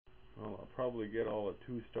probably get all of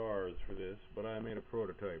 2 stars for this, but I made a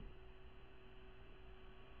prototype.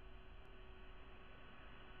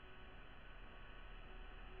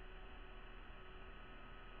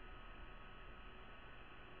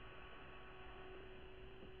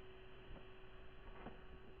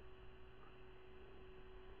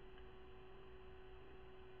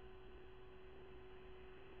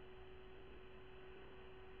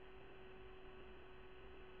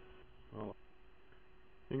 Well,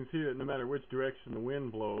 you can see that no matter which direction the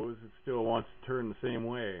wind blows, it still wants to turn the same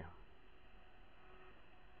way.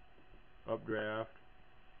 Updraft.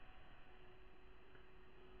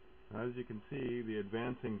 As you can see, the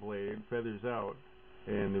advancing blade feathers out,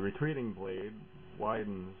 and the retreating blade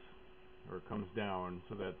widens or comes down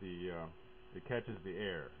so that it catches the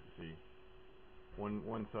air. See,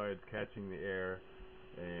 one side's catching the air,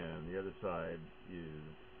 and the other side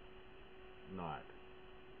is not.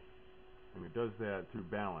 And it does that through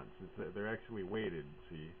balance. They're actually weighted,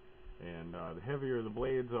 see, and the heavier the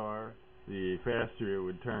blades are, the faster it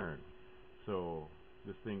would turn. So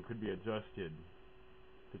this thing could be adjusted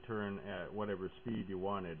to turn at whatever speed you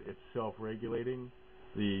wanted. It's self-regulating.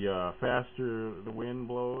 The faster the wind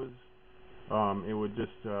blows, it would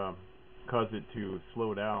just cause it to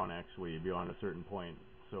slow down actually beyond a certain point.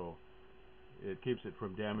 So it keeps it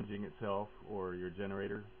from damaging itself or your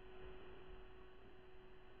generator.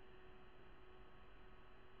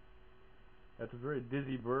 That's a very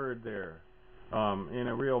dizzy bird there. In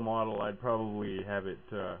a real model, I'd probably have it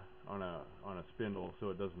on a spindle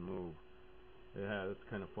so it doesn't move. Yeah, that's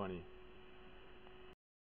kind of funny.